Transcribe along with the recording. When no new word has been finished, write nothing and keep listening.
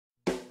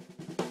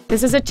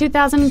This is a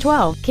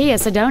 2012 Kia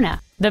Sedona,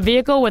 the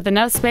vehicle with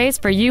enough space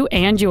for you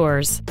and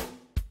yours.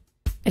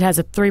 It has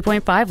a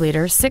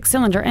 3.5-liter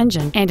six-cylinder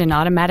engine and an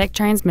automatic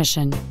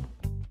transmission.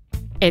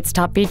 Its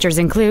top features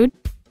include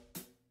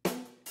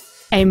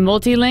a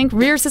multi-link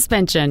rear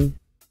suspension,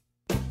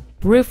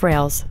 roof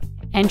rails,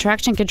 and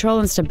traction control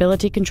and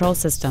stability control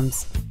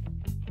systems.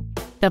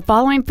 The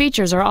following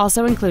features are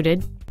also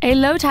included: a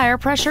low tire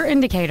pressure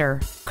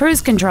indicator,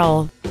 cruise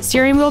control,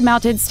 steering wheel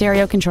mounted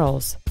stereo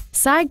controls,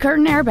 side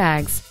curtain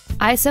airbags,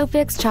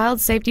 ISOFIX child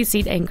safety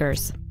seat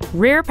anchors,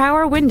 rear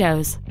power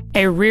windows,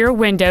 a rear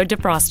window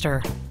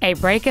defroster, a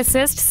brake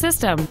assist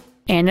system,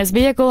 and this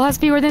vehicle has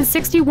fewer than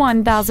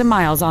 61,000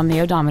 miles on the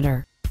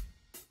odometer.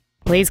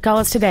 Please call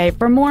us today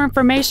for more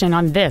information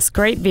on this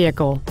great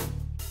vehicle.